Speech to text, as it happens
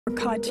For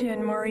Katia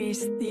and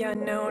Maurice, the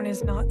unknown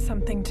is not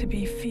something to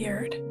be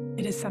feared.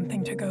 It is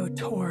something to go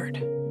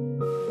toward.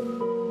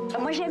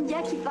 Moi, j'aime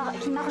bien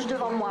qu'il marche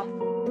devant moi.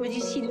 Je me dis,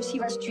 si Lucie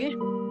va se tuer,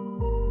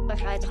 je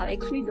préfère être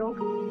avec lui, donc.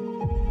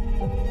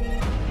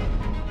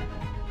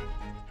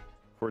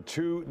 For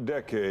 2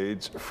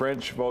 decades,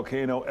 French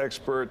volcano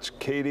experts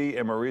Katia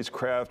and Maurice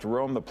Krafft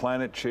roamed the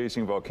planet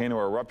chasing volcano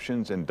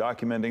eruptions and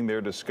documenting their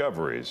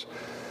discoveries.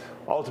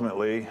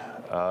 Ultimately,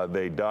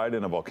 they died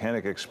in a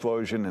volcanic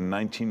explosion in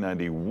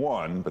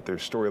 1991, but their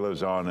story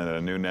lives on in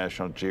a new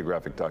National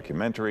Geographic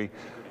documentary,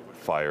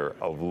 Fire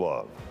of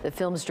Love. The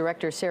film's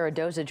director, Sarah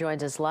Doza,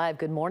 joins us live.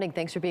 Good morning.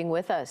 Thanks for being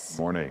with us.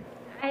 Morning.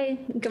 Hi,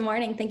 good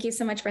morning. Thank you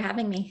so much for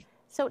having me.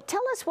 So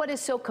tell us what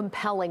is so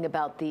compelling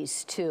about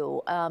these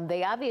two.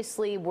 They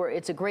obviously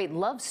it's a great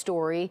love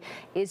story.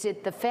 Is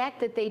it the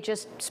fact that they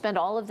just spend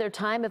all of their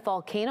time at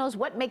volcanoes?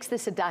 What makes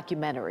this a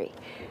documentary?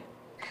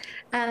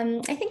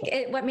 I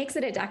think what makes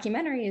it a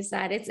documentary is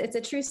that it's a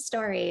true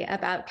story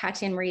about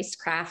Katia and Maurice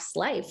Krafft's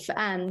life.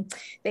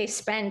 They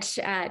spent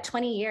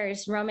 20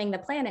 years roaming the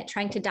planet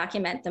trying to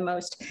document the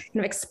most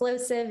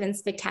explosive and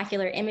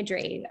spectacular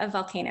imagery of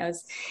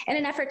volcanoes in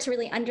an effort to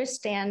really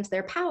understand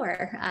their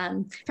power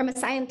from a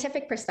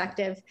scientific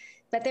perspective.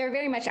 But they're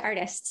very much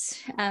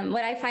artists.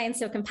 What I find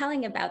so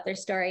compelling about their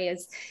story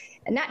is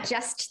not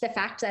just the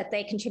fact that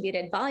they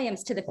contributed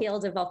volumes to the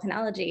field of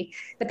volcanology,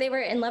 but they were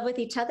in love with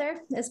each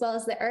other as well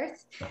as the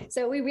Earth.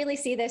 So we really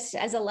see this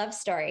as a love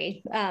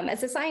story,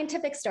 as a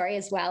scientific story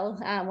as well,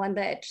 one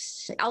that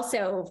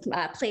also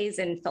plays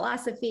in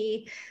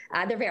philosophy.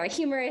 They're very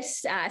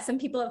humorous. Some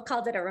people have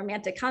called it a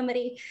romantic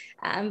comedy,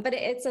 but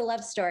it's a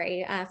love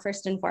story,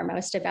 first and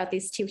foremost, about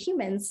these two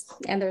humans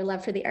and their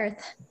love for the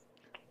Earth.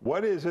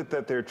 What is it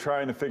that they're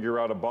trying to figure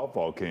out about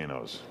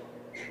volcanoes?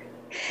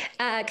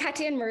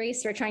 Katia and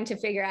Maurice were trying to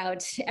figure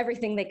out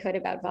everything they could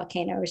about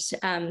volcanoes,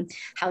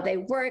 how they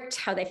worked,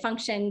 how they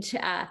functioned,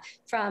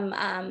 from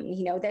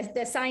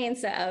the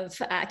science of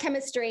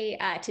chemistry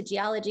to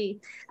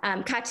geology.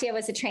 Katia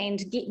was a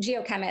trained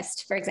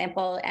geochemist, for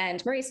example,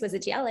 and Maurice was a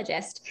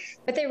geologist.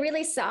 But they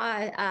really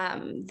saw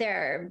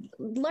their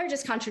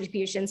largest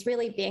contributions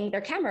really being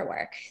their camera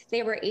work.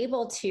 They were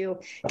able to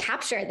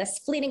capture this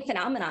fleeting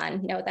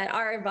phenomenon, that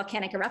are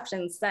volcanic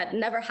eruptions that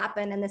never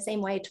happen in the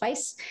same way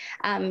twice,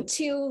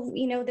 to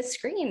the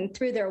screen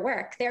through their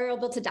work. They were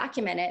able to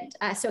document it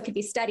so it could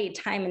be studied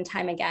time and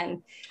time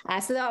again.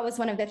 So that was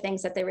one of the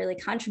things that they really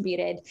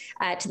contributed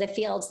to the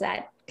field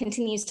that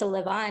continues to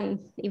live on,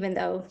 even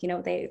though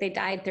they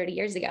died 30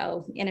 years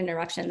ago in an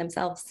eruption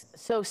themselves.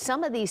 So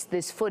some of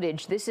this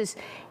footage, is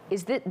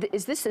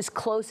this as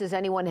close as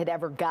anyone had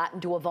ever gotten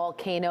to a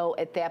volcano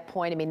at that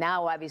point? I mean,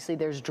 now obviously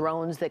there's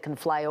drones that can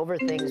fly over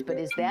things, but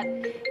is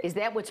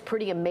that what's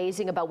pretty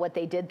amazing about what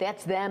they did?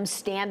 That's them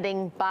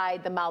standing by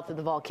the mouth of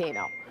the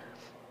volcano.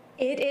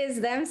 It is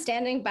them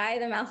standing by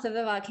the mouth of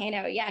the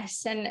volcano,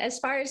 yes. And as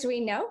far as we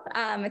know,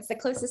 it's the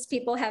closest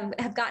people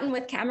have gotten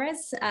with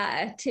cameras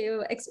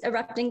to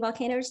erupting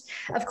volcanoes.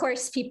 Of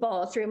course,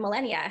 people through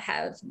millennia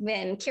have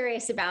been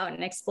curious about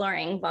and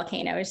exploring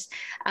volcanoes.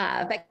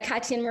 But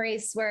Katia and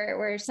Maurice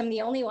were some of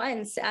the only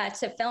ones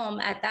to film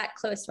at that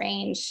close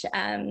range.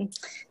 And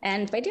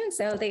by doing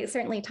so, they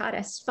certainly taught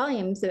us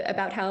volumes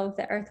about how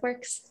the Earth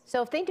works.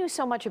 So if they knew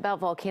so much about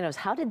volcanoes,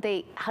 how did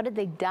they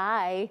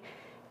die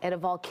at a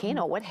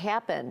volcano? What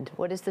happened?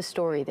 What is the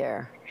story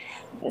there?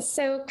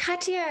 So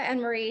Katia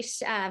and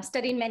Maurice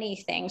studied many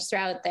things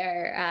throughout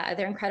their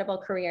incredible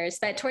careers,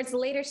 but towards the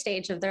later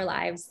stage of their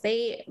lives,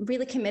 they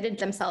really committed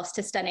themselves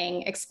to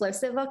studying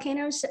explosive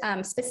volcanoes,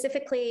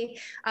 specifically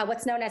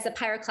what's known as a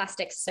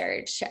pyroclastic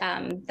surge.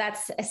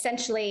 That's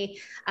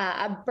essentially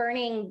a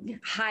burning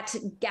hot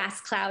gas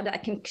cloud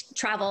that can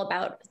travel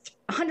about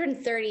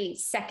 130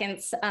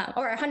 seconds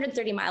or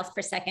 130 miles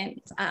per second,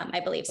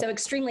 I believe. So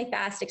extremely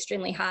fast,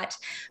 extremely hot,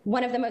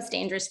 one of the most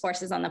dangerous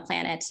forces on the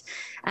planet.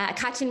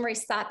 Katia and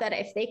Maurice thought that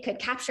if they could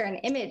capture an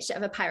image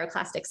of a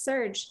pyroclastic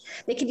surge,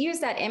 they could use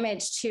that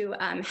image to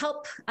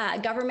help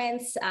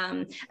governments,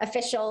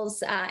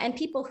 officials, and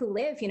people who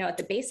live, at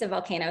the base of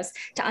volcanoes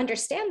to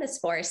understand this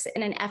force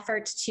in an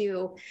effort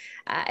to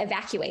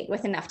evacuate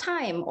with enough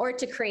time, or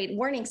to create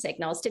warning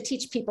signals to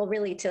teach people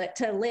really to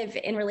live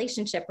in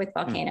relationship with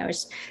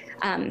volcanoes.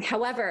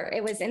 However,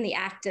 it was in the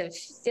act of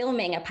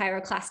filming a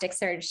pyroclastic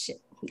surge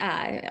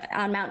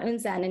on Mount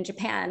Unzen in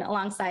Japan,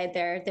 alongside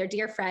their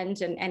dear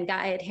friend and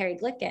guide, Harry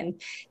Glicken,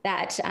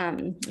 that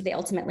they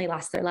ultimately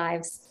lost their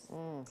lives.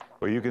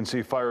 Well, you can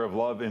see Fire of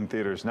Love in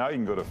theaters now. You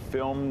can go to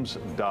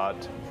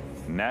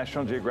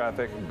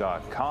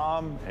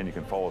films.nationalgeographic.com, and you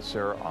can follow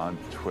Sarah on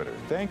Twitter.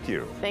 Thank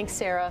you. Thanks,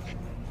 Sarah.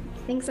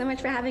 Thanks so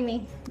much for having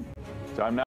me. Time now.